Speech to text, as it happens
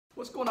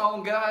What's going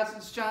on, guys?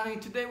 It's Johnny.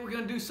 Today we're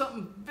going to do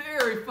something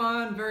very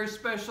fun, very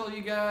special,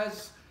 you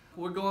guys.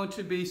 We're going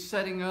to be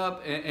setting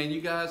up, and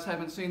you guys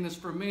haven't seen this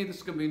from me. This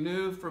is going to be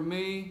new for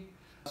me.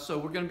 So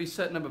we're going to be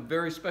setting up a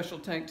very special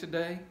tank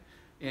today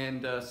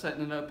and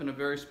setting it up in a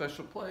very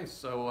special place.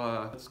 So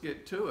let's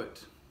get to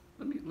it.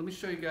 Let me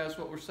show you guys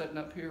what we're setting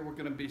up here. We're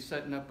going to be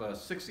setting up a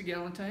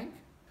 60-gallon tank.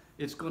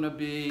 It's going to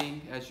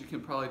be, as you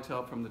can probably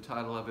tell from the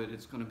title of it,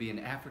 it's going to be an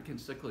African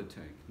cichlid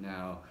tank.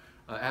 Now,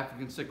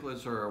 African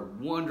cichlids are a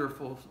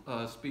wonderful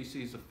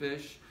species of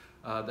fish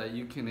that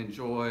you can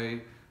enjoy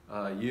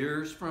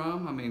years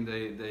from. I mean,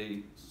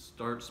 they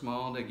start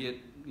small, they get,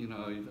 you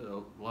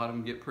know, a lot of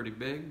them get pretty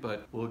big,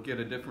 but we'll get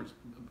a different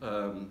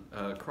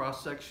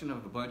cross-section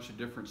of a bunch of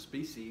different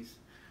species,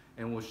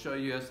 and we'll show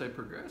you as they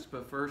progress.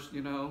 But first,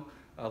 you know,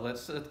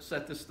 let's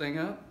set this thing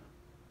up,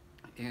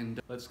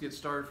 and let's get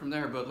started from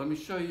there. But let me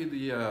show you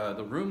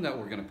the room that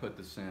we're going to put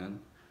this in,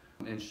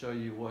 and show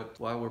you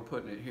why we're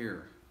putting it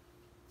here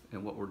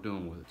and what we're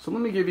doing with it. So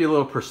let me give you a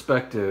little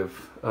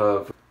perspective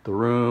of the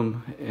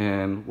room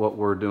and what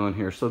we're doing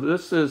here. So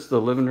this is the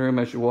living room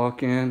as you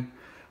walk in.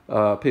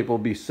 People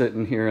will be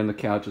sitting here in the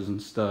couches and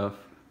stuff,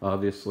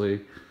 obviously.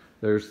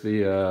 There's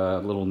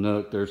the little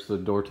nook, there's the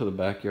door to the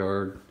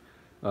backyard.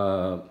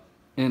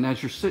 And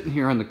as you're sitting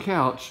here on the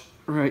couch,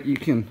 right, you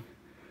can,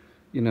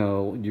 you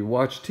know, you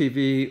watch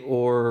TV,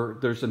 or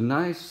there's a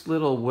nice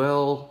little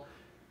well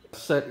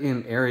set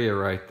in area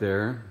right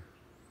there.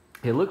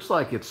 It looks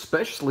like it's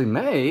specially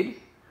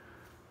made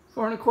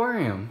for an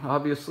aquarium.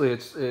 Obviously,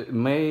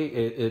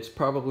 it's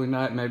probably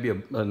not. Maybe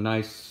a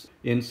nice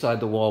inside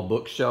the wall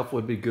bookshelf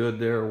would be good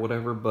there or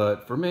whatever.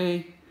 But for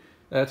me,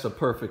 that's a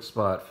perfect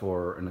spot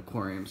for an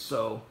aquarium.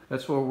 So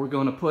that's where we're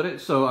going to put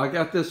it. So I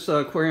got this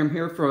aquarium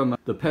here from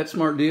the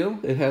PetSmart deal.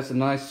 It has a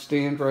nice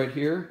stand right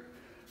here,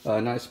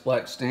 a nice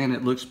black stand.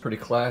 It looks pretty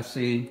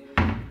classy.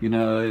 You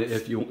know,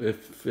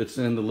 if it's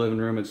in the living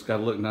room, it's got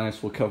to look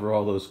nice. We'll cover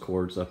all those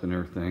cords up and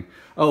everything.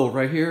 Oh,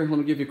 right here, let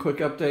me give you a quick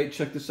update.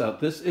 Check this out.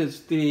 This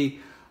is the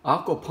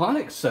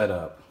aquaponics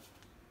setup,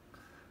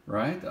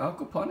 right? The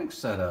aquaponics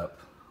setup.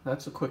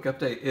 That's a quick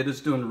update. It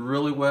is doing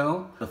really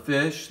well. The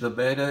fish, the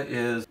betta,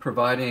 is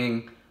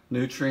providing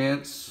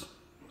nutrients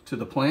to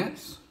the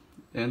plants.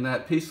 And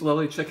that peace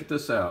lily, check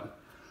this out.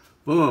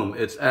 Boom,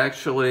 it's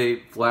actually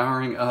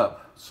flowering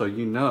up. So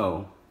you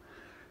know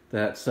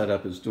that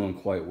setup is doing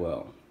quite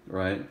well,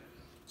 right?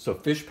 So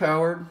fish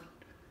powered,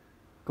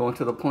 going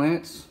to the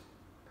plants,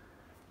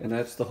 and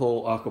that's the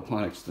whole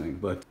aquaponics thing.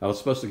 But I was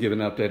supposed to give an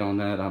update on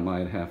that. I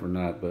might have or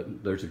not,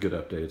 but there's a good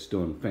update. It's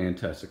doing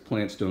fantastic.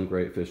 Plants doing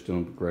great, fish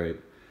doing great,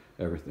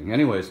 everything.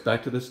 Anyways,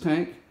 back to this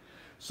tank.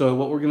 So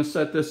what we're gonna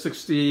set this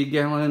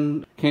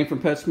 60-gallon, came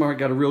from PetSmart,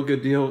 got a real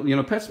good deal. You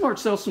know, PetSmart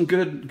sells some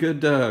good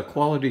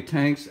quality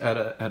tanks at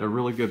a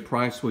really good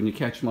price when you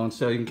catch them on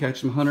sale. You can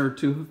catch them 100 or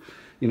 2,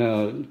 you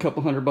know, a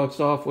couple $100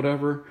 off,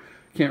 whatever.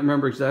 Can't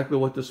remember exactly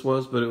what this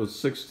was, but it was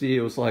 60.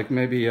 It was like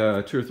maybe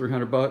 200 or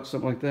 300 bucks,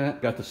 something like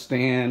that. Got the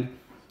stand.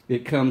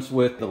 It comes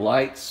with the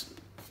lights,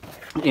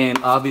 and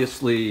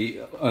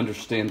obviously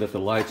understand that the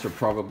lights are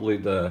probably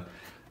the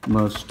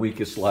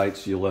weakest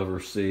lights you'll ever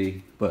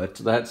see. But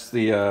that's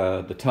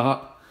the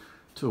top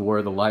to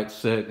where the lights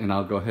sit, and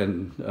I'll go ahead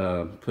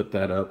and put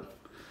that up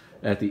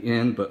at the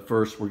end. But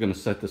first, we're going to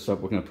set this up.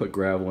 We're going to put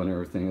gravel and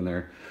everything in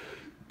there.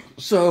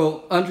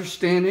 So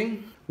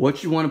understanding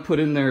what you want to put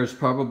in there is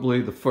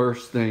probably the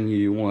first thing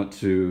you want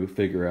to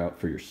figure out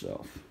for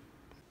yourself.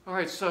 All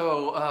right,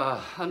 so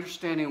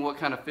understanding what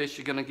kind of fish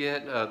you're going to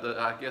get,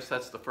 I guess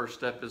that's the first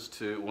step, is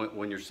to,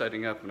 when you're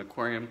setting up an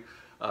aquarium,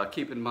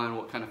 keep in mind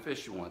what kind of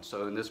fish you want.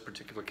 So in this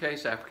particular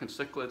case, African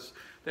cichlids,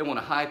 they want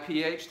a high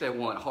pH, they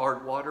want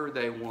hard water,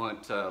 they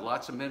want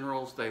lots of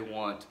minerals, they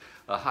want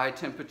a high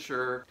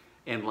temperature,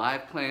 and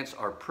live plants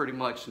are pretty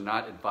much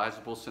not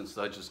advisable, since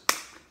they'll just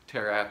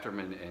tear after them,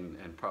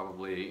 and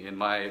probably, in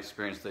my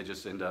experience, they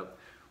just end up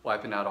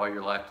wiping out all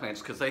your live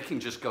plants, because they can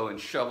just go and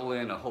shovel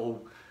in a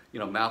whole, you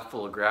know,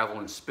 mouthful of gravel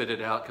and spit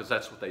it out, because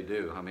that's what they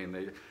do. I mean,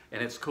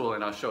 and it's cool,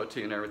 and I'll show it to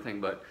you and everything.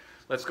 But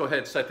let's go ahead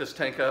and set this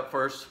tank up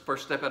first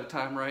step at a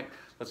time, right?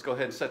 Let's go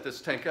ahead and set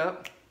this tank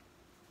up,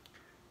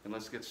 and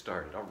let's get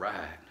started. All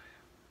right.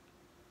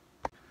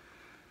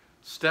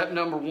 Step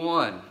number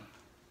 1,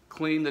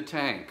 clean the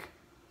tank.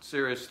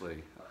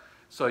 Seriously.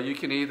 So you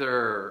can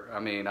either, I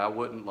mean, I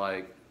wouldn't,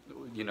 like,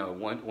 you know,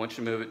 once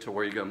you move it to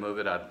where you're going to move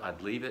it,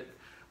 I'd leave it.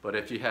 But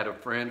if you had a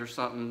friend or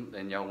something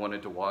and y'all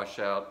wanted to wash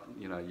out,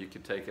 you know, you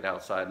could take it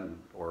outside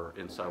or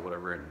inside,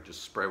 whatever, and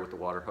just spray with the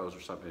water hose or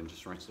something and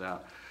just rinse it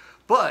out.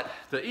 But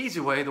the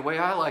easy way, the way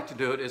I like to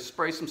do it, is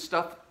spray some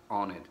stuff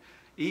on it.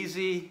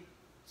 Easy,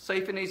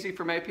 safe and easy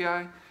from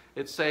API.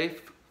 It's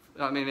safe.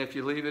 I mean, if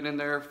you leave it in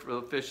there,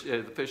 for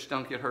the fish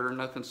don't get hurt or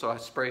nothing. So I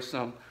spray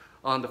some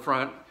on the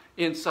front,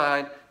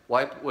 inside,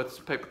 wipe it with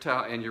some paper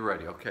towel, and you're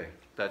ready. Okay,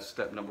 that's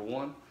step number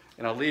 1.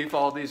 And I'll leave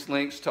all these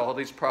links to all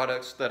these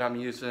products that I'm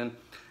using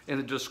in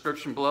the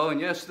description below. And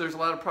yes, there's a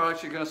lot of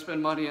products you're going to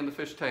spend money in the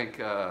fish tank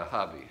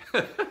hobby,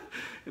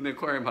 in the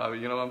aquarium hobby,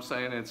 you know what I'm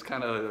saying? It's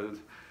kind of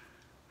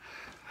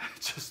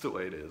just the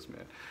way it is,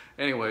 man.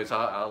 Anyways,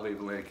 I'll leave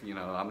a link. You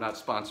know, I'm not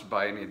sponsored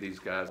by any of these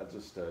guys. I'll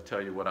just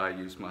tell you what I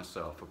use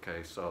myself.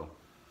 Okay, so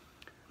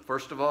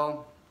first of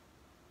all,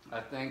 I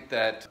think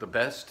that the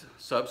best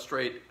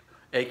substrate,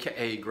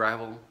 aka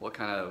gravel, what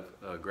kind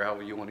of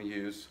gravel you want to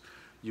use.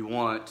 You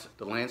want,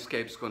 the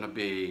landscape's going to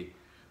be,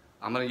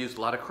 I'm going to use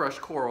a lot of crushed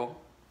coral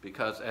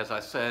because, as I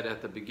said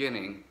at the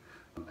beginning,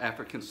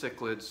 African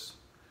cichlids,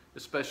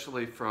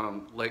 especially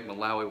from Lake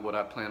Malawi, what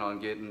I plan on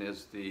getting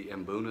is the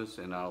mbunas,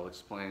 and I'll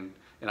explain,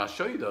 and I'll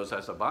show you those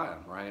as I buy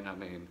them, right? I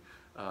mean,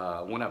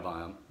 when I buy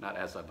them, not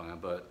as I buy them,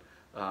 but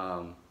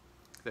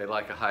they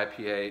like a high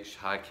pH,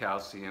 high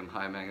calcium,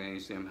 high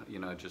magnesium, you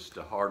know, just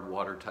a hard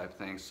water type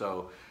thing.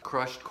 So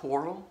crushed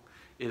coral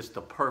is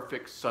the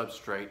perfect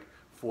substrate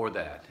for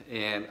that.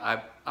 And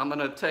I'm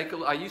gonna take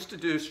I used to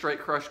do straight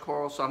crushed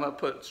coral, so I'm gonna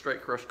put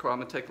straight crushed coral. I'm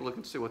gonna take a look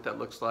and see what that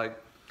looks like,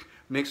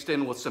 mixed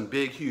in with some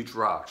big, huge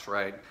rocks,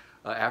 right?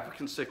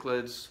 African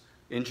cichlids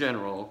in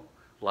general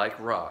like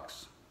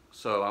rocks.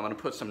 So I'm gonna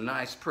put some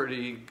nice,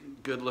 pretty,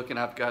 good looking,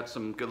 I've got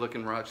some good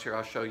looking rocks here.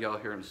 I'll show y'all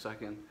here in a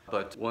second.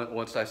 But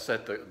once I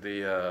set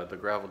the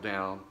gravel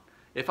down,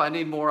 if I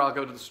need more, I'll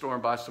go to the store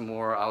and buy some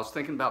more. I was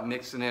thinking about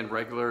mixing in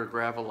regular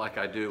gravel like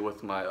I do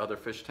with my other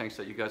fish tanks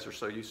that you guys are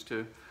so used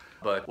to.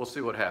 But we'll see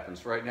what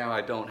happens. Right now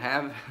I don't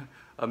have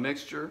a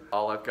mixture.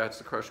 All I've got is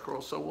the crushed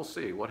coral, so we'll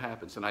see what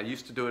happens. And I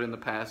used to do it in the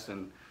past,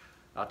 and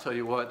I'll tell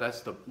you what,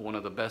 that's one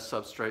of the best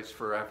substrates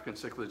for African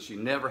cichlids. You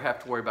never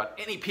have to worry about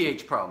any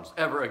pH problems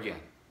ever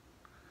again.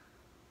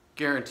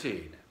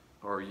 Guaranteed.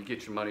 Or you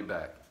get your money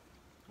back.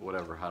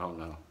 Whatever, I don't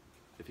know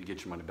if you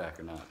get your money back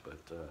or not. But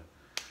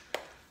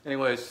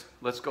anyways,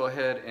 let's go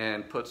ahead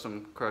and put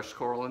some crushed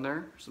coral in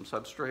there, some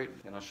substrate,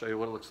 and I'll show you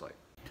what it looks like.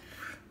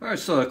 All right,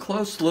 so a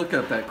close look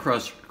at that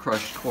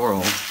crushed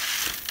coral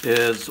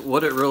is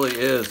what it really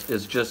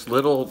is just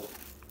little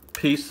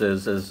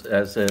pieces,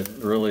 as it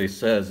really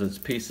says, it's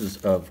pieces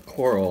of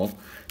coral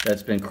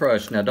that's been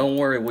crushed. Now don't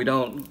worry, we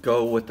don't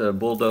go with the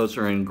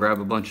bulldozer and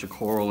grab a bunch of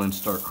coral and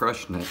start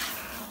crushing it.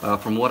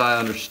 From what I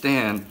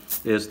understand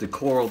is the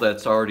coral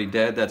that's already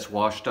dead, that's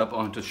washed up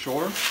onto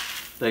shore,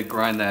 they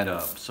grind that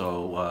up.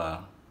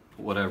 So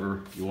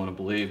whatever you want to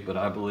believe, but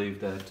I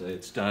believe that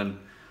it's done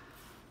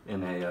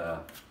in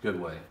a good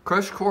way.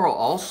 Crushed coral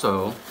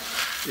also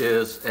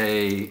is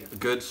a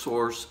good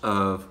source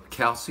of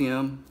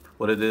calcium.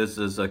 What it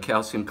is a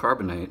calcium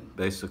carbonate,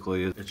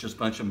 basically. It's just a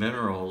bunch of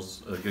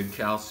minerals, good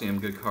calcium,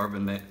 good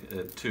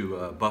carbonate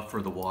to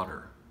buffer the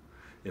water.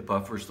 It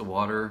buffers the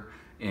water,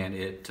 and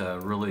it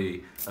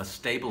really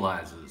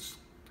stabilizes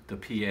the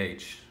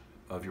pH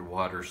of your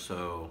water,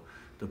 so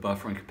the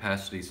buffering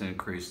capacity is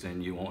increased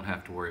and you won't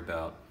have to worry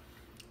about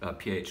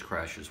pH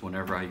crashes.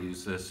 Whenever I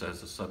use this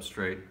as a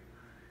substrate,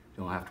 you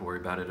don't have to worry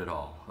about it at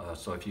all.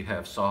 So if you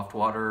have soft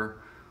water,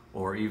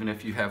 or even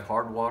if you have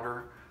hard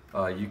water,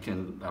 you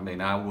can,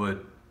 I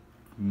would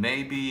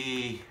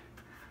maybe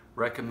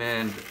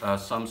recommend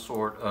some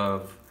sort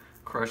of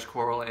crushed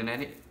coral in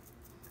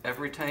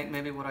every tank.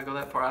 Maybe would I go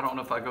that far? I don't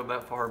know if I go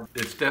that far.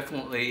 It's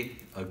definitely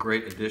a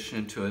great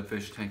addition to a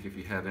fish tank if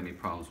you have any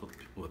problems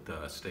with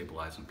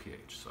stabilizing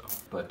pH. So,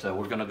 but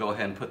we're gonna go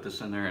ahead and put this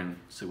in there and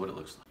see what it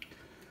looks like.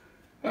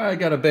 All right,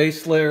 got a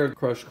base layer of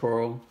crushed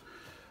coral.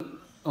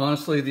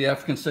 Honestly, the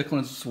African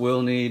cichlids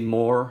will need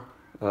more,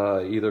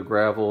 either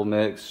gravel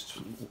mixed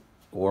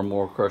or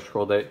more crushed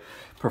coral.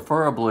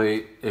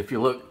 Preferably, if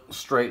you look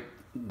straight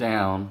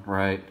down,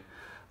 right,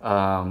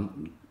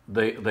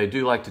 they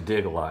do like to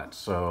dig a lot.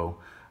 So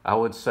I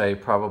would say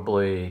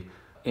probably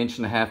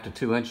 1.5 to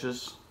 2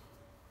 inches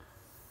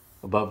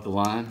above the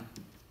line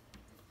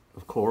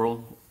of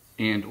coral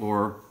and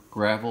or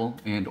gravel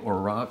and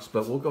or rocks.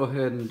 But we'll go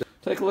ahead and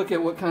take a look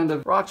at what kind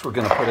of rocks we're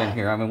going to put in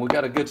here. We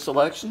got a good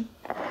selection.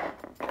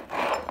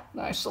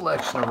 Nice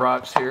selection of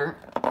rocks here.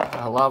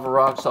 Lava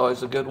rock's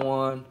always a good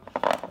one.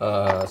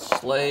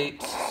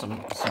 Slate,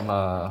 some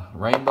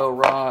rainbow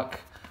rock.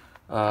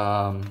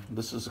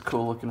 This is a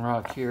cool looking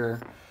rock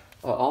here.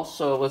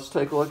 Also, let's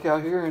take a look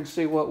out here and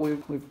see what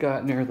we've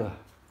got near the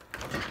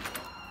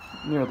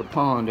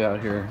pond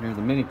out here, near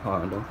the mini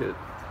pond. Don't get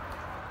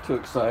too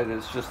excited.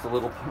 It's just a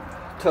little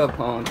tub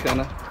pond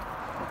kind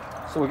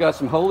of. So we got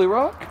some holy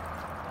rock.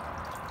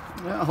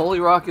 Yeah, holy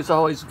rock is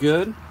always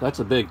good. That's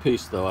a big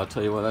piece though. I'll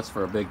tell you what, that's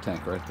for a big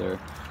tank right there.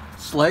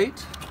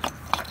 Slate.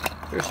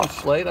 Here's some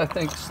slate. I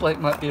think slate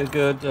might be a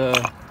good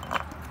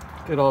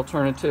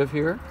alternative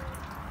here.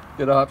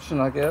 Good option,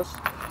 I guess.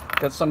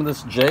 Got some of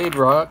this jade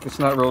rock. It's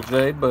not real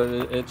jade, but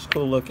it's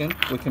cool looking.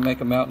 We can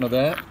make a mountain of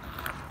that.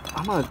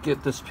 I'm gonna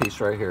get this piece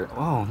right here.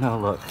 Oh no,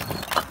 look.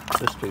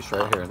 This piece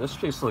right here. This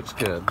piece looks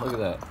good. Look at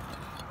that.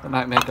 I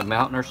might make a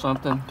mountain or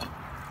something.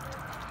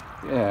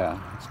 Yeah,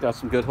 it's got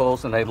some good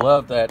holes, and they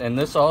love that. And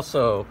this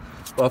also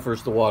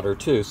buffers the water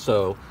too.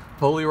 So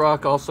holy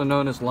rock, also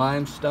known as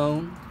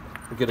limestone.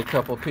 We get a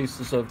couple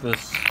pieces of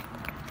this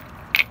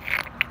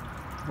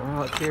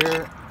rock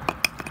here.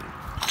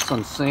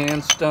 Some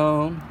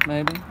sandstone,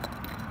 maybe.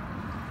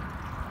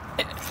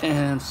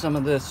 And some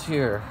of this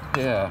here,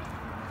 yeah.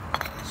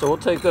 So we'll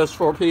take those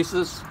 4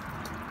 pieces.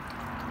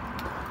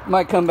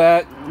 Might come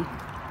back,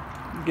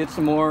 get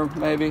some more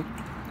maybe,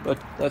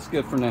 but that's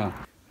good for now.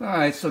 All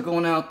right, so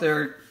going out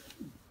there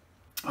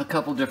a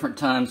couple different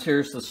times.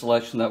 Here's the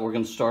selection that we're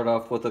going to start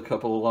off with. A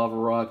couple of lava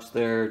rocks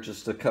there,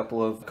 just a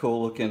couple of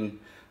cool looking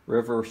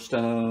river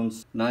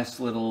stones. Nice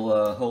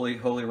little holy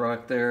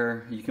rock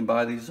there. You can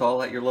buy these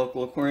all at your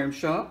local aquarium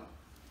shop.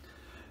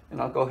 And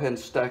I'll go ahead and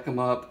stack them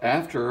up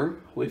after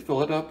we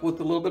fill it up with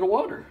a little bit of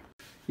water.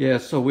 Yeah,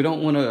 so we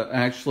don't want to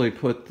actually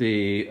put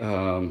the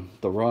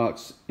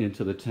rocks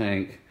into the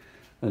tank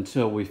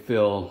until we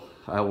fill,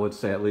 I would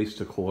say at least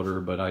a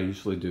quarter, but I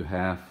usually do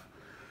half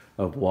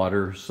of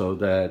water, so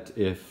that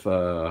if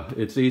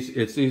it's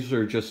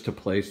easier just to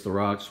place the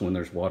rocks when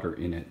there's water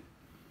in it.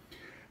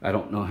 I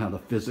don't know how the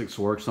physics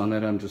works on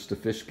that. I'm just a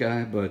fish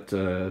guy, but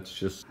it's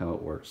just how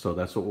it works. So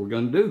that's what we're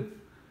going to do.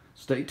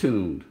 Stay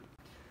tuned.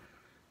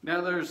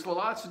 Now there's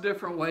lots of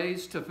different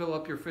ways to fill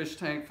up your fish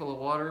tank full of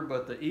water,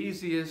 but the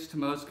easiest,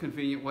 most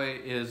convenient way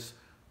is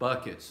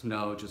buckets.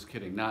 No, just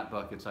kidding, not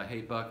buckets. I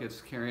hate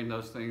buckets, carrying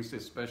those things,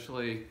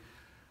 especially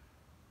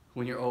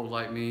when you're old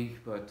like me.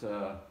 But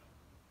the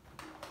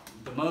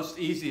most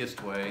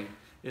easiest way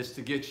is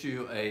to get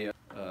you a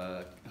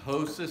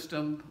hose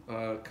system,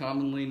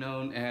 commonly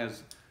known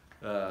as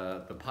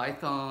the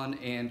Python,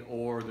 and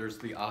or there's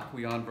the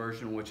Aquarium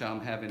version, which I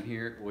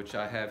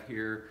have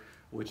here,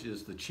 which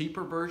is the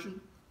cheaper version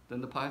than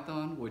the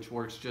Python, which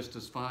works just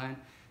as fine.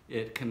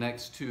 It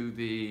connects to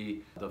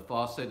the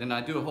faucet, and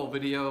I do a whole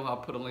video. I'll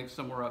put a link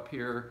somewhere up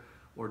here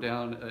or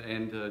down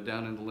in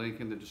the link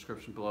in the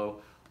description below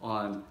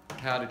on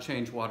how to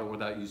change water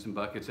without using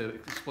buckets. It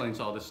explains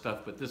all this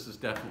stuff, but this is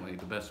definitely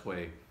the best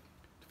way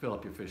to fill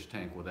up your fish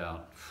tank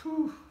without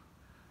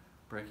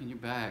breaking your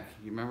back.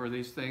 You remember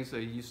these things?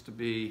 They used to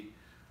be,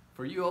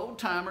 for you old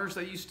timers,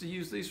 they used to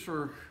use these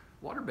for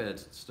water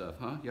beds and stuff,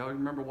 huh? Y'all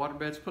remember water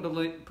beds? Hit a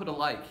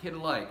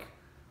like,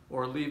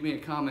 or leave me a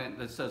comment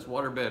that says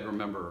waterbed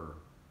rememberer.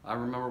 I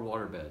remember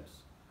water beds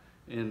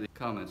in the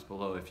comments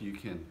below if you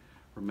can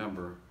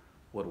remember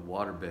what a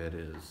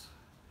waterbed is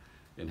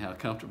and how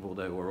comfortable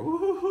they were.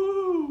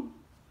 Woohoo!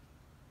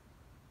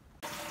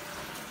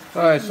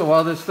 All right, so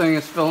while this thing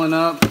is filling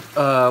up,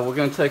 we're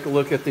going to take a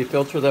look at the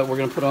filter that we're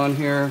going to put on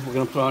here. We're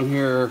going to put on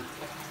here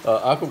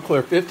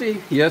Aquaclear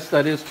 50. Yes,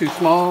 that is too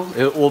small.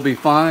 It will be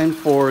fine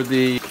for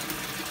the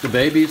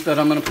babies that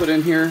I'm going to put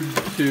in here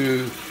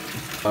to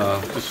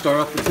start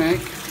off the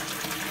tank.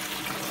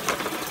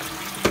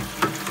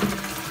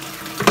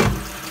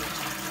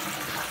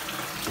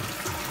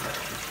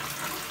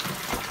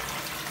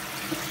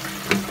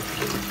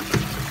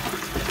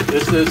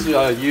 This is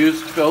a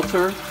used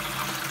filter.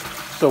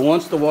 So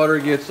once the water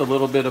gets a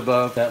little bit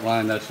above that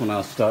line, that's when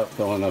I'll stop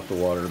filling up the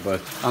water.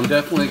 But I'm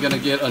definitely going to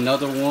get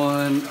another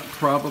one,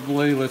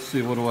 probably. Let's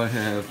see, what do I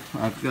have?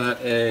 I've got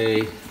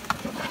a,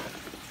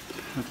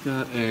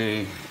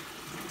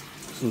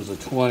 this is a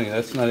 20.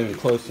 That's not even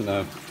close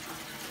enough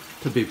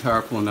to be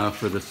powerful enough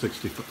for the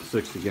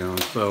 60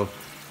 gallons. So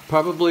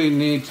probably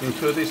need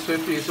two of these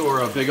 50s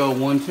or a big old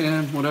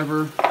 110,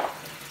 whatever.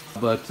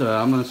 But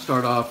I'm going to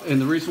start off, and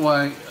the reason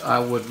why I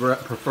would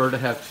prefer to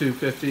have two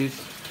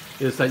 50s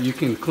is that you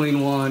can clean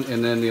one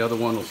and then the other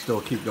one will still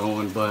keep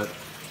going. But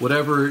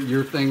whatever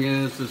your thing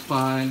is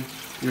fine,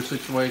 your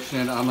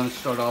situation. I'm going to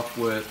start off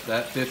with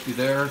that 50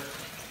 there.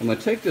 I'm going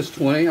to take this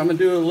 20, I'm going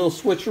to do a little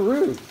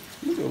switcheroo.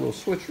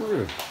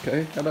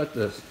 Okay, how about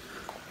this?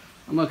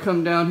 I'm going to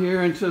come down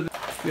here into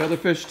the other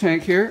fish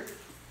tank here.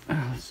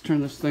 Let's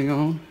turn this thing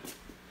on.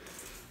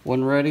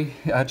 One ready.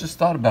 I just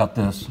thought about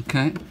this,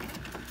 okay?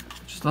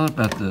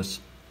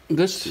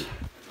 This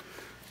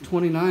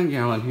 29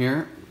 gallon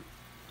here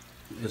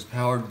is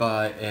powered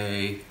by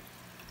a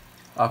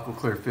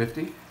Aquaclear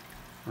 50,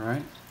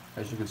 right?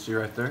 As you can see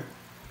right there.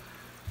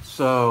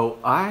 So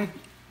I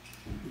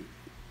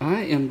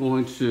am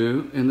going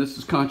to, and this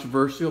is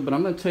controversial, but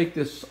I'm going to take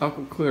this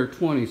Aquaclear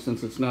 20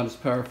 since it's not as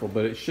powerful,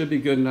 but it should be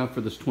good enough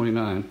for this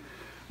 29.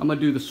 I'm going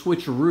to do the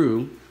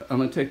switcheroo. I'm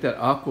going to take that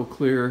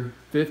Aquaclear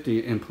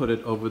 50 and put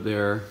it over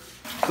there.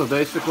 So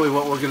basically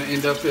what we're going to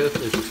end up with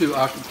is two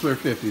Aquaclear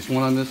 50s,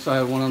 one on this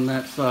side, one on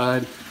that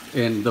side.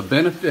 And the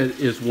benefit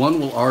is one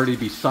will already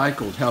be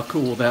cycled. How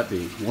cool will that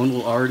be? One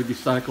will already be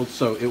cycled,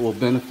 so it will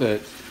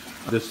benefit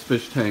this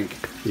fish tank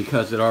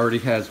because it already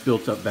has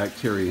built up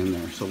bacteria in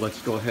there. So let's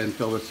go ahead and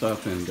fill this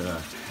up and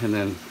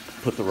then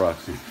put the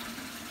rocks in.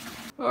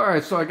 All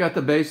right, so I got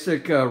the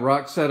basic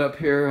rock setup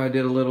here. I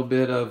did a little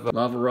bit of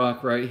lava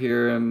rock right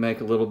here and make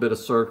a little bit of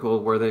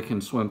circle where they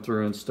can swim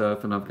through and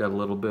stuff. And I've got a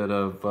little bit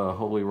of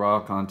holy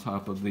rock on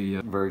top of the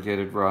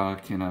variegated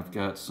rock, and I've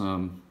got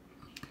some.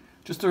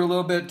 Just threw a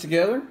little bit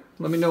together.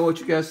 Let me know what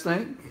you guys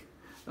think.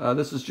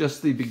 This is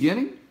just the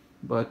beginning,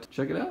 but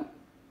check it out.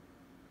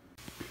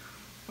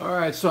 All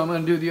right, so I'm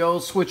going to do the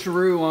old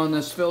switcheroo on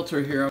this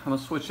filter here. I'm going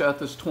to switch out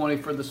this 20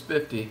 for this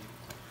 50.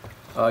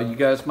 You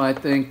guys might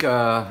think,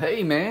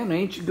 hey man,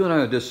 ain't you going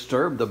to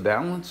disturb the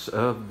balance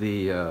of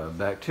the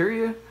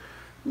bacteria?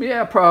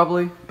 Yeah,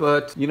 probably,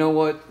 but you know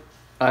what?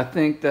 I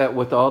think that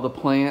with all the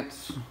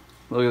plants,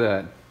 look at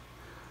that,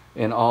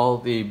 and all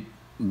the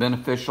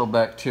beneficial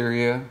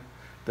bacteria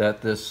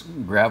that this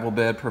gravel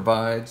bed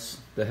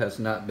provides that has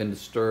not been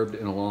disturbed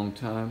in a long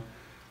time.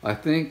 I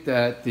think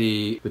that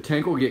the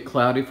tank will get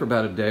cloudy for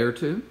about a day or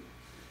two,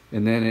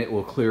 and then it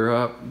will clear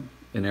up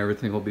and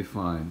everything will be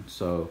fine.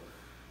 So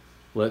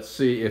let's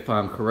see if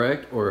I'm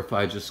correct or if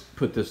I just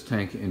put this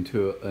tank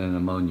into an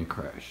ammonia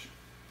crash.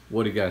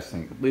 What do you guys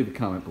think? Leave a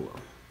comment below.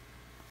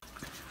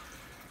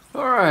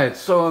 All right,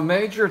 so a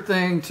major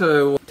thing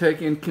to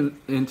take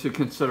into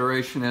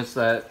consideration is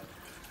that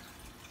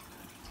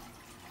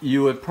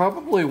you would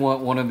probably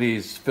want one of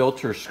these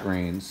filter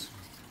screens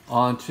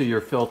onto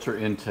your filter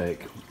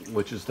intake,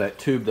 which is that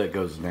tube that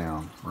goes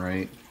down,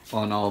 right,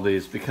 on all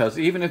these, because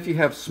even if you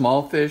have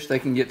small fish, they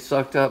can get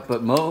sucked up,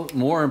 but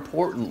more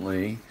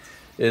importantly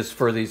is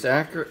for these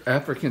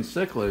African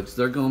cichlids,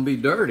 they're going to be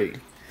dirty.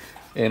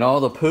 And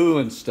all the poo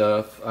and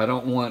stuff, I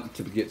don't want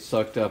to get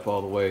sucked up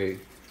all the way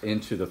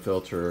into the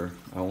filter.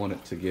 I want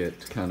it to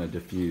get kind of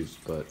diffused.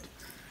 But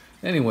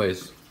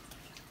anyways,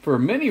 for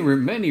many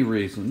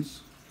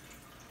reasons,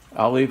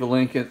 I'll leave a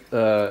link in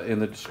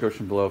the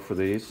description below for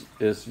these,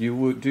 is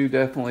you do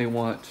definitely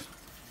want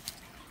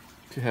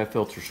to have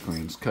filter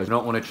screens, because you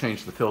don't want to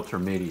change the filter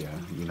media,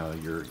 you know,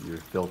 your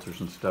filters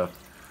and stuff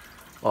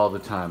all the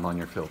time on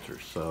your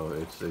filters.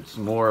 So it's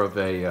more of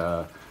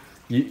a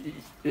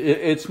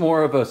it's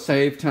more of a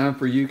save time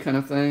for you kind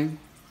of thing.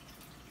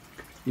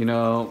 You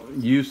know,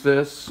 use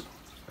this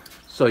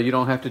so you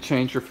don't have to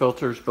change your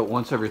filters but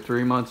once every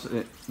 3 months,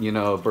 you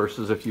know,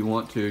 versus if you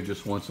want to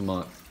just once a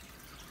month,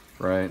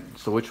 right?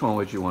 So which one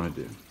would you want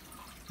to do?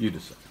 You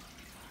decide.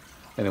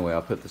 Anyway,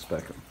 I'll put this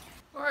back on.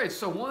 All right,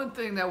 so one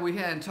thing that we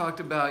hadn't talked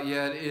about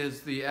yet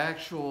is the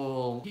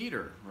actual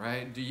heater,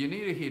 right? Do you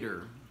need a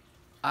heater?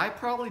 I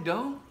probably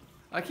don't.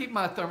 I keep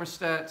my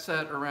thermostat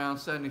set around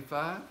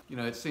 75. You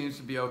know, it seems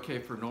to be okay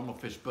for normal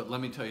fish, but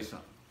let me tell you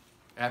something.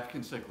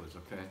 African cichlids,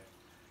 okay?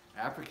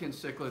 African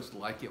cichlids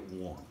like it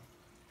warm.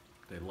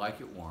 They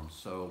like it warm.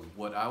 So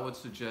what I would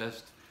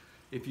suggest,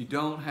 if you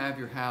don't have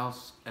your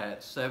house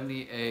at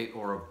 78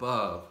 or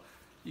above,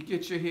 you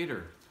get your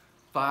heater.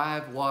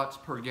 5 watts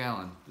per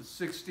gallon. The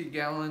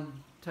 60-gallon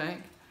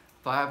tank,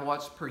 5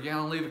 watts per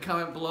gallon. Leave a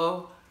comment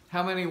below.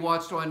 How many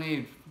watts do I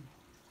need?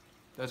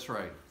 That's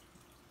right.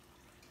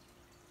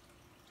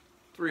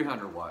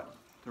 300 watt.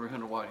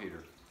 300 watt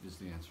heater is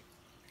the answer.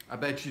 I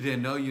bet you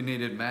didn't know you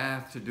needed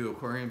math to do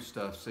aquarium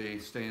stuff. See,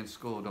 stay in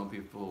school, don't be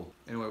a fool.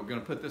 Anyway, we're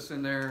gonna put this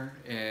in there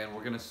and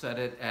we're gonna set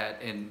it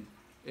at, in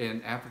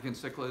African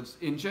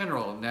cichlids in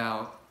general.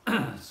 Now,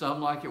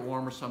 some like it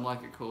warmer, some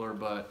like it cooler,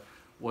 but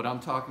what I'm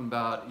talking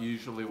about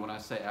usually when I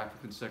say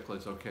African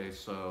cichlids, okay,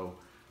 so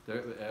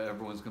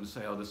everyone's gonna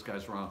say, oh, this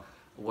guy's wrong.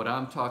 What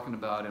I'm talking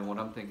about and what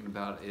I'm thinking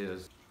about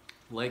is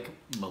Lake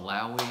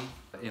Malawi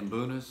in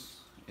Bunas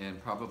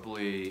and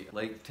probably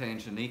Lake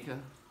Tanganyika.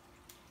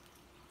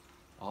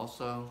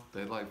 Also,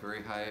 they like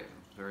very high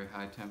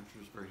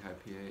temperatures, very high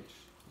pH,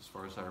 as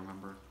far as I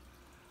remember.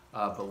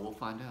 But we'll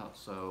find out.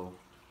 So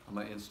I'm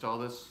gonna install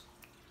this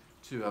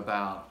to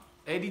about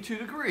 82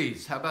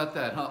 degrees. How about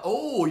that, huh?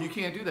 Oh, you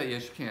can't do that.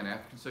 Yes, you can.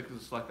 African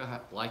cichlids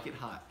like it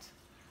hot.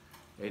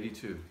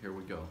 82. Here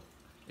we go.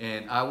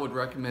 And I would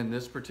recommend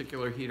this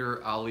particular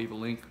heater. I'll leave a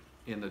link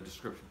in the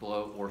description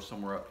below or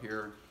somewhere up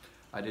here.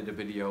 I did a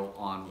video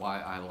on why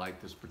I like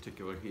this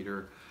particular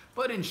heater.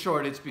 But in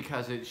short, it's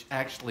because it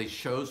actually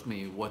shows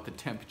me what the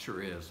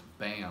temperature is.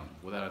 Bam,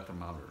 without a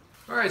thermometer.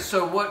 All right,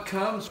 so what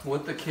comes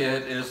with the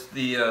kit is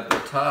the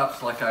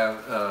tops, like I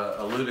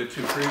alluded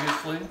to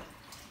previously.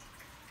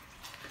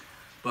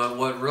 But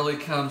what really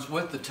comes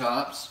with the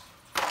tops,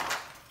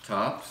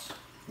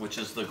 which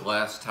is the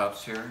glass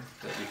tops here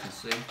that you can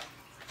see.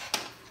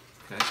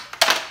 Okay,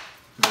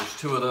 there's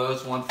 2 of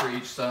those, one for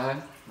each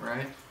side,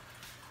 right?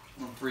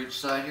 One for each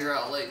side here.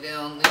 I'll lay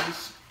down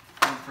these,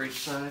 one for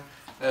each side,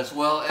 as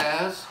well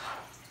as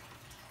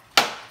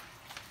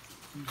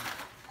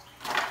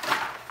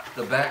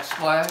the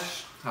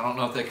backsplash. I don't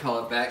know if they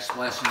call it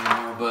backsplash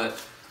anymore,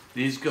 but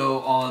these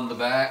go on the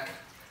back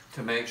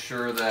to make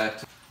sure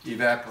that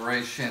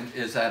evaporation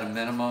is at a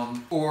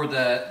minimum, or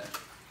that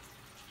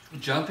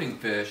jumping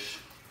fish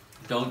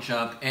don't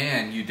jump.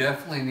 And you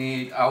definitely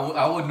need,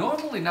 I would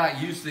normally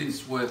not use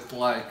these with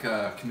like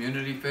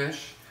community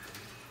fish,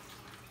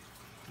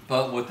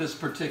 but with this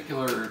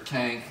particular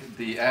tank,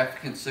 the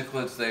African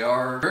cichlids, they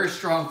are very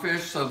strong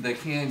fish, so they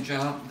can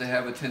jump. They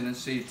have a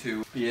tendency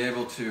to be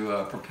able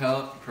to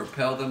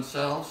propel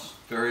themselves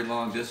very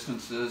long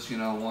distances. You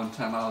know, one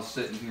time I was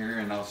sitting here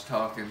and I was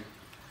talking,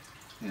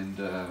 and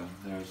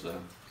there's a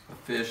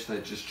fish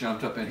that just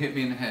jumped up and hit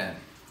me in the head.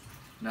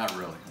 Not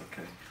really,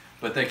 okay.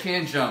 But they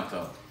can jump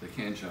though. They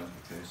can jump,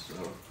 okay,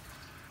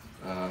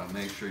 so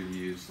make sure you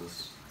use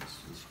this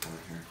part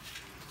here.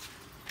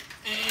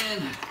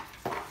 And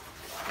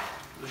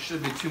there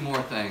should be 2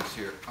 more things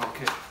here.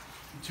 Okay,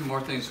 2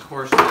 more things. Of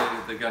course,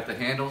 they got the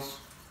handles.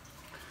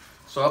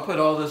 So I'll put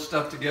all this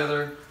stuff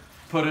together,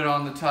 put it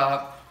on the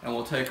top, and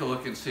we'll take a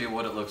look and see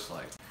what it looks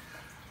like.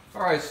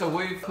 All right, so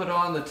we've put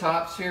on the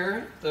tops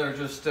here. They're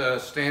just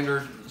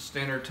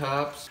standard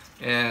tops,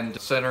 and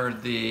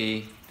centered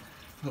the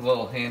the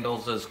little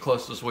handles as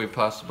close as we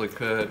possibly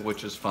could,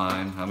 which is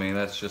fine. I mean,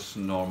 that's just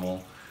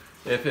normal.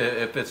 If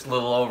it's a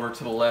little over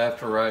to the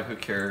left or right, who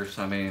cares?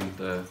 I mean,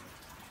 the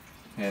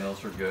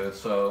handles are good.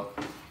 So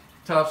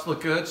tops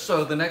look good.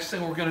 So the next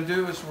thing we're gonna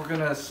do is we're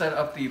gonna set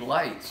up the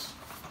lights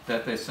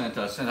that they sent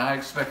us. And I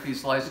expect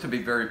these lights to be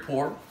very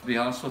poor, to be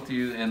honest with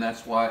you, and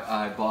that's why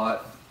I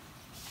bought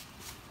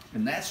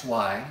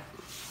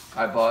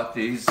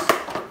these.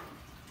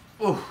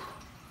 Ooh.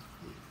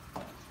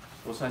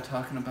 What was I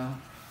talking about?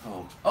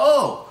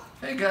 Oh,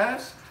 hey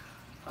guys,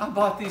 I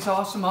bought these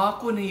awesome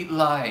Aquaneat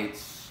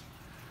lights.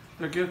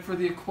 They're good for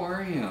the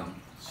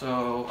aquarium.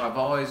 So I've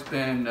always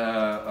been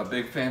a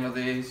big fan of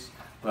these,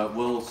 but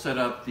we'll set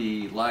up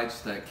the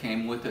lights that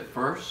came with it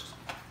first,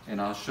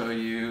 and I'll show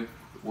you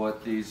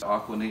what these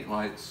Aquaneat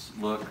lights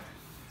look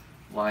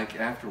like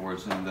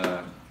afterwards. And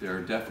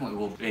there definitely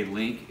will be a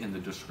link in the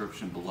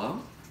description below.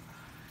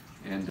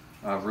 And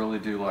I really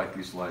do like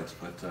these lights,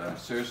 but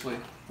seriously,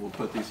 we'll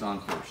put these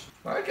on first.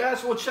 All right,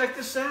 guys, well, check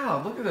this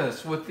out. Look at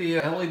this with the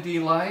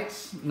LED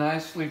lights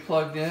nicely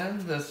plugged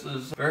in. This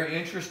is very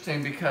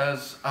interesting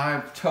because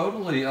I've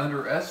totally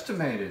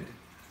underestimated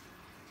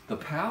the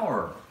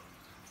power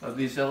of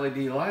these LED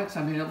lights.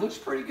 I mean, it looks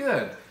pretty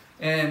good.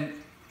 And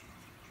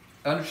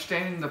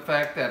understanding the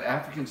fact that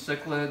African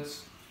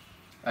cichlids,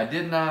 I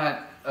did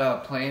not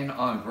plan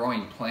on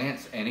growing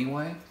plants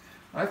anyway.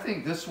 I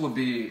think this would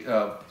be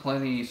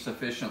plenty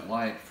sufficient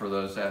light for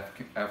those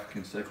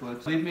African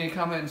cichlids. Leave me a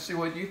comment and see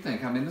what you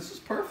think. I mean, this is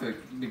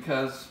perfect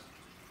because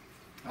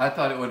I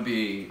thought it would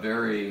be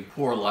very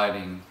poor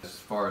lighting as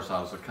far as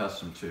I was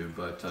accustomed to,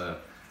 but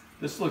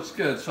this looks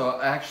good. So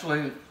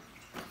actually,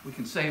 we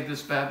can save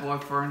this bad boy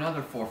for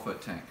another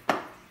 4-foot tank.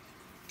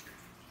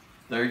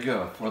 There you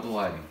go, for the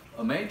lighting.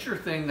 A major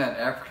thing that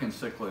African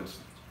cichlids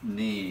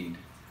need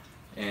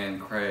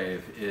and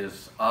crave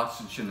is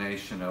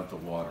oxygenation of the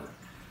water.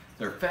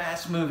 They're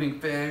fast-moving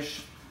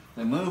fish,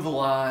 they move a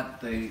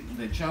lot, they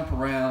jump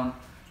around,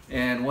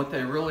 and what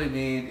they really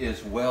need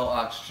is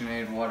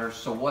well-oxygenated water.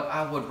 So what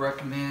I would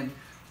recommend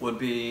would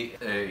be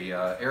a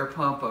air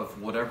pump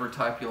of whatever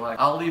type you like.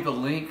 I'll leave a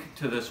link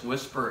to this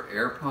Whisper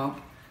air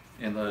pump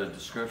in the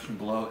description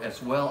below,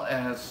 as well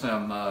as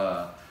some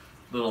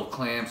little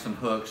clamps and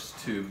hooks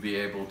to be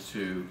able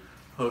to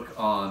hook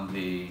on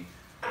the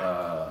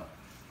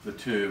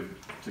tube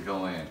to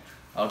go in.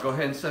 I'll go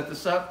ahead and set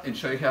this up and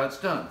show you how it's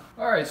done.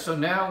 All right, so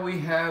now we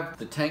have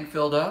the tank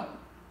filled up.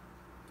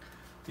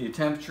 The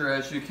temperature,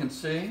 as you can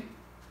see,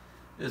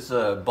 is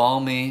a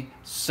balmy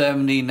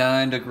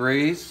 79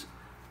 degrees.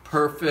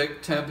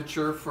 Perfect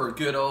temperature for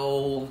good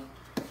old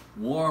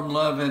warm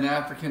loving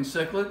African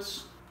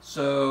cichlids.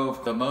 So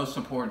the most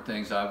important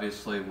things,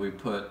 obviously, we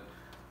put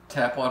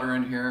tap water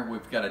in here.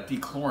 We've got to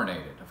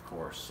dechlorinate it, of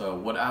course. So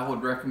what I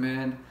would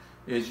recommend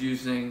is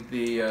using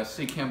the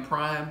Cichlid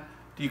Prime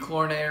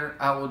dechlorinator.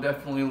 I will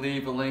definitely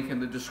leave a link in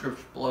the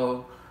description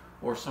below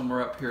or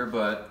somewhere up here,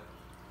 but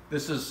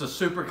this is a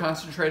super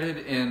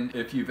concentrated, and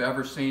if you've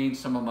ever seen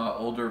some of my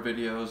older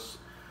videos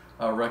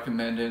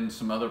recommending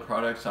some other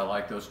products, I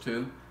like those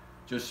too.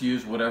 Just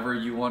use whatever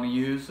you want to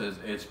use,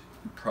 it's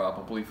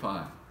probably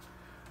fine.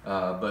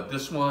 But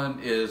this one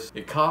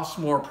it costs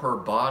more per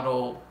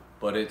bottle,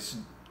 but it's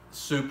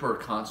super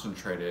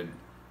concentrated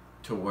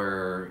to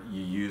where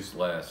you use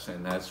less,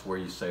 and that's where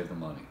you save the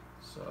money.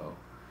 So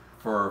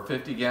for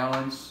 50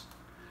 gallons,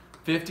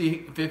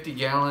 50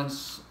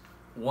 gallons,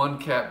 one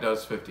cap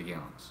does 50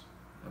 gallons.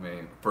 I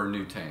mean, for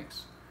new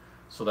tanks.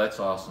 So that's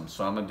awesome.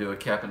 So I'm gonna do a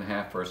cap and a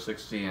half for a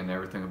 60 and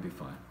everything will be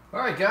fine. All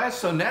right, guys,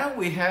 so now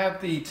we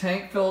have the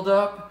tank filled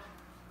up,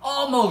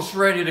 almost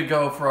ready to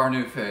go for our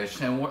new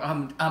fish. And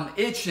I'm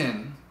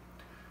itching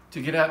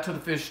to get out to the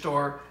fish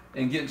store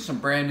and get some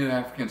brand new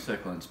African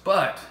cichlids.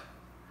 But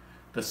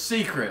the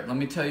secret, let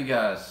me tell you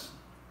guys,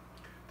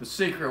 the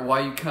secret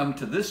why you come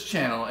to this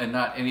channel and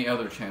not any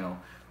other channel,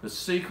 the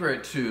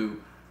secret to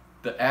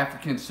the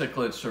African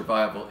cichlid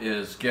survival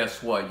is,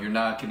 guess what? You're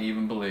not going to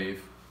even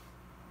believe.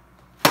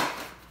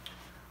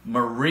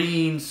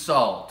 Marine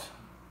salt.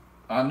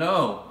 I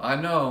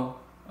know.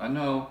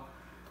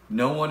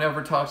 No one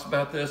ever talks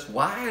about this.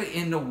 Why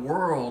in the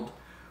world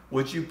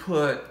would you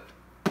put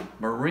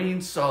marine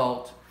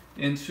salt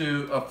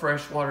into a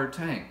freshwater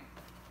tank?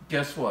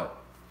 Guess what?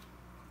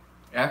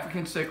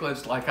 African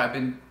cichlids, like I've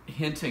been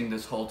hinting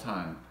this whole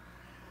time,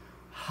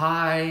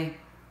 high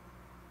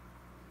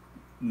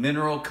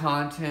mineral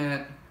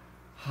content,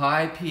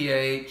 high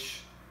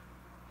pH,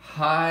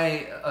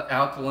 high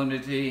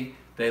alkalinity.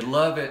 They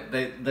love it.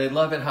 They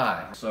love it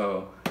high.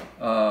 So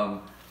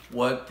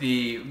what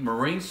the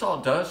marine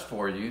salt does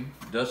for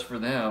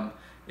them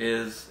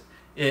is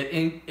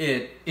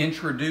it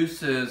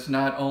introduces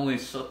not only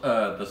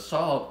the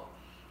salt,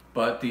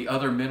 but the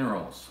other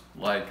minerals,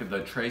 like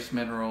the trace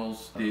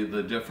minerals,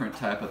 the different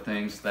type of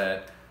things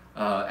that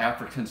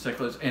African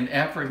cichlids, and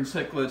African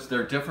cichlids,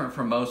 they're different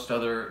from most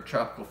other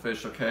tropical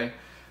fish, okay?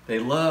 They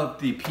love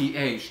the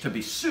pH to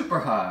be super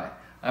high.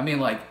 I mean,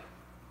 like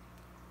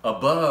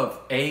above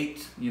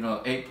 8,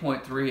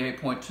 8.3,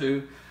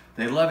 8.2.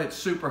 They love it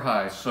super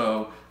high.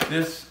 So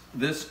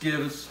This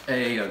gives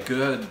a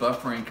good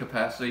buffering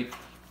capacity,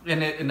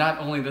 and not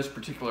only this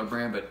particular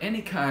brand, but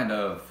any kind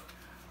of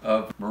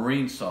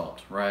marine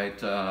salt,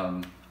 right?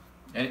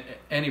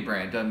 Any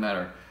brand, doesn't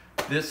matter.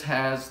 This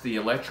has the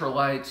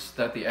electrolytes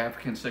that the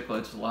African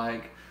cichlids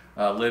like,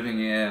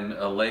 living in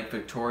Lake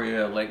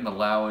Victoria, Lake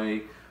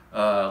Malawi,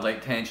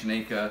 Lake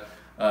Tanganyika.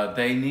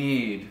 They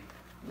need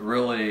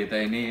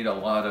a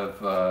lot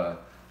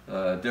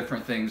of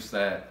different things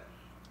that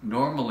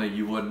normally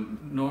you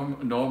wouldn't,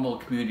 normal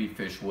community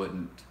fish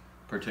wouldn't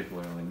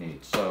particularly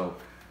need. So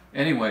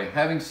anyway,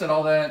 having said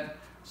all that,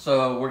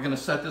 so we're gonna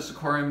set this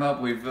aquarium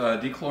up. We've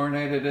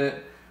dechlorinated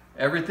it.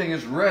 Everything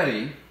is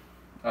ready.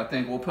 I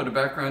think we'll put a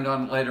background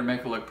on it later,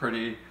 make it look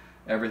pretty,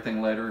 everything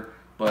later.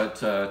 But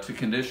to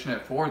condition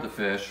it for the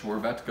fish, we're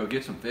about to go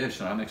get some fish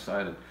and I'm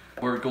excited.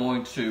 We're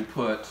going to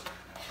put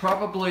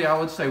probably, I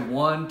would say,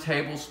 1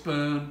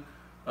 tablespoon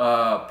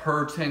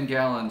per 10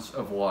 gallons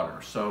of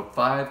water. So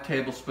 5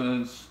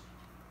 tablespoons,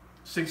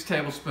 6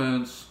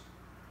 tablespoons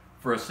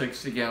for a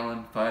 60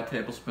 gallon, 5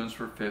 tablespoons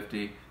for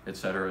 50,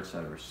 etc.,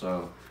 etc.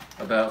 So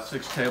about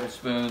 6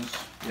 tablespoons,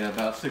 yeah,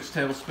 about 6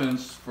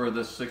 tablespoons for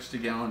the 60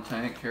 gallon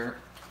tank here.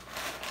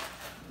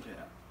 Yeah.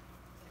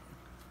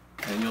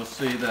 And you'll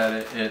see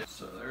that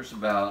so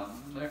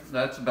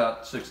that's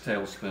about 6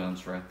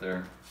 tablespoons right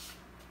there.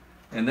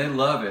 And they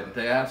love it.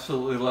 They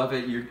absolutely love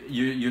it.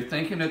 You're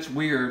thinking it's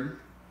weird,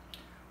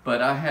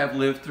 but I have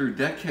lived through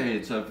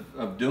decades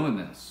of doing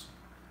this.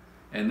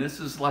 And this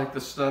is like the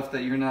stuff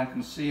that you're not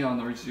going to see on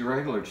the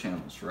regular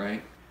channels,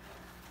 right?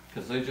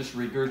 Because they just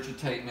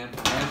regurgitating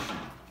information.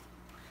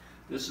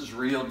 This is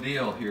real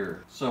deal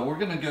here. So we're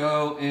going to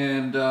go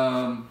and,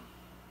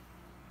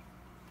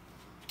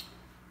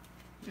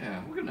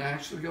 yeah, we're going to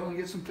actually go and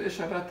get some fish.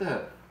 How about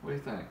that? What do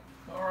you think?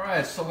 All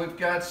right, so we've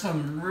got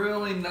some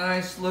really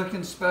nice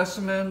looking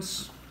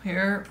specimens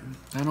here.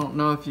 I don't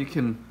know if you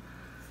can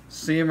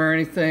see them or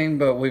anything,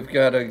 but we've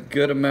got a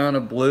good amount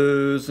of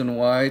blues and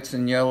whites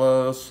and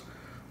yellows.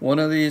 One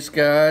of these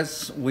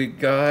guys we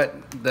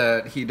got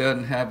that he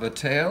doesn't have a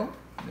tail.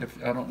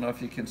 I don't know if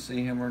you can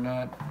see him or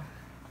not,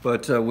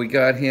 but we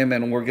got him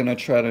and we're gonna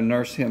try to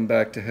nurse him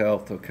back to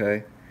health,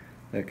 okay?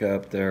 That guy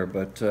up there,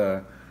 but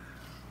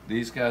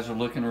these guys are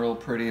looking real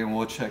pretty and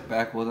we'll check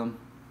back with them.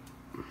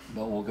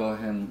 But we'll go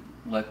ahead and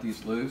let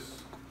these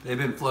loose. They've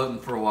been floating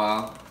for a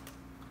while.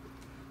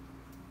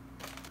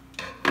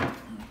 We'll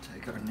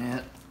take our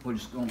net. We're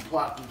just gonna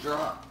plop and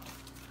drop.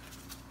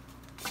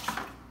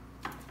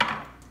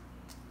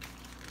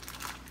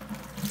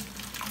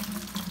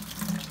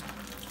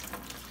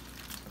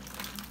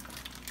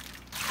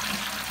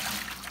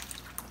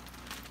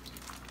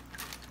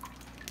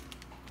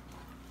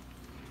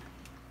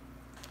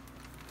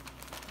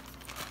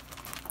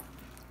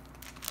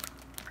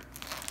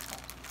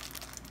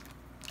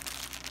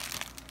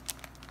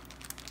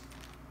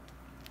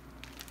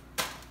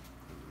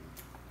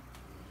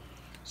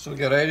 So we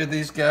got 8 of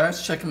these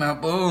guys. Check them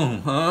out.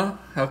 Boom, huh?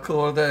 How cool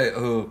are they?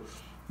 Oh,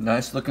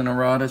 nice looking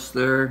Aratus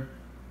there.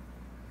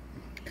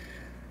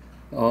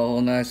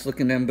 All nice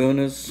looking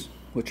Ambunas,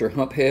 which are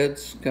hump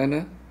heads,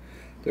 kinda.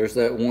 There's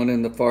that one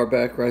in the far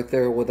back right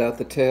there without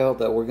the tail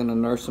that we're gonna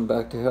nurse him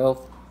back to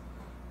health.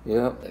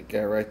 Yep, that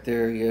guy right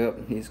there, yep,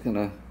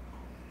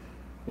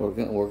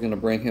 we're gonna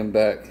bring him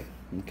back.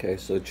 Okay,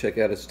 so check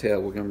out his tail,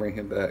 we're gonna bring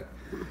him back.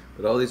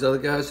 But all these other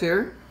guys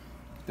here,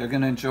 they're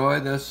gonna enjoy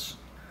this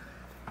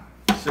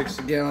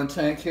 60-gallon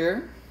tank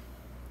here.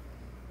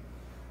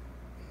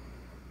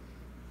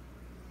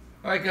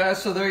 Alright guys,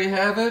 so there you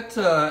have it.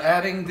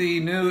 Adding the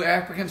new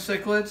African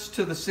cichlids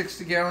to the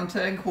 60-gallon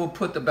tank. We'll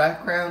put the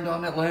background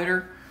on it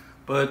later.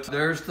 But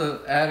there's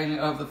the adding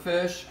of the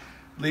fish.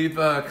 Leave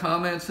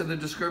comments in the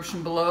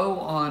description below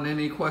on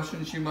any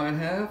questions you might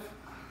have.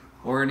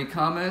 Or any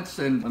comments,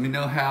 and let me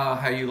know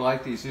how you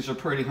like these. These are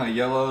pretty, huh?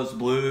 Yellows,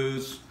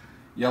 blues,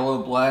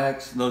 yellow,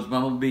 blacks, those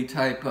bumblebee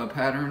type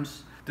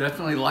patterns.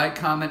 Definitely like,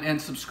 comment,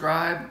 and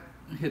subscribe.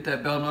 Hit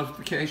that bell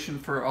notification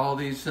for all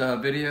these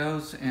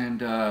videos,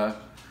 and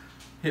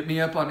hit me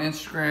up on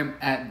Instagram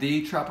at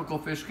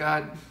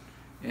 @TheTropicalFishGuide.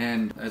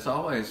 And as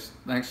always,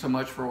 thanks so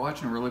much for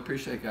watching. I really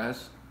appreciate it,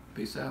 guys.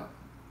 Peace out.